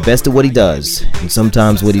he's the best at what he does, and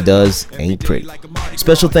sometimes what he does ain't pretty.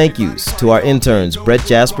 Special thank yous to our interns Brett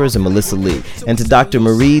Jaspers and Melissa Lee, and to Dr.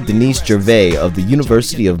 Marie Denise Gervais of the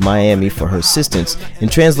University of Miami for her assistance in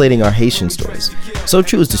translating our Haitian stories. So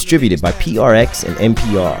True is distributed by PRX and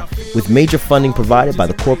NPR, with major funding provided by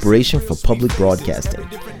the Corporation for Public Broadcasting.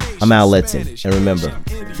 I'm Al Letson, and remember,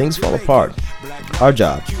 things fall apart. Our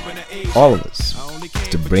job, all of us, is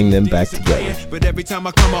to bring them back together. But every time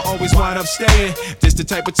I come, I always wind up staying. This the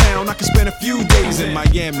type of town I can spend a few days in.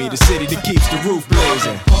 Miami, the city that keeps the roof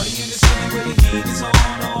blazing. Party in the city where the heat is on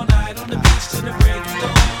all night on the beach till the break of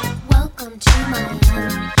dawn. Welcome to Miami.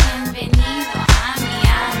 Bienvenido a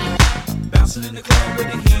Miami. Bouncing in the club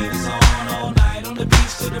where the heat is on all night on the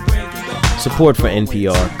beach till the break of dawn. Support for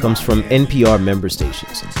NPR comes from NPR member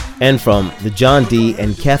stations and from the John D.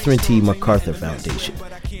 and Catherine T. MacArthur Foundation,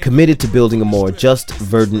 committed to building a more just,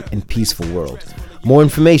 verdant, and peaceful world. More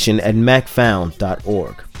information at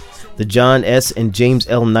macfound.org. The John S. and James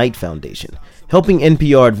L. Knight Foundation, helping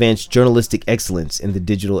NPR advance journalistic excellence in the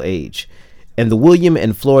digital age. And the William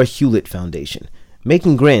and Flora Hewlett Foundation,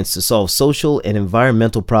 making grants to solve social and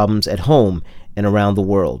environmental problems at home and around the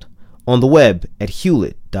world. On the web at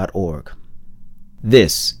hewlett.org.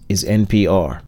 This is NPR.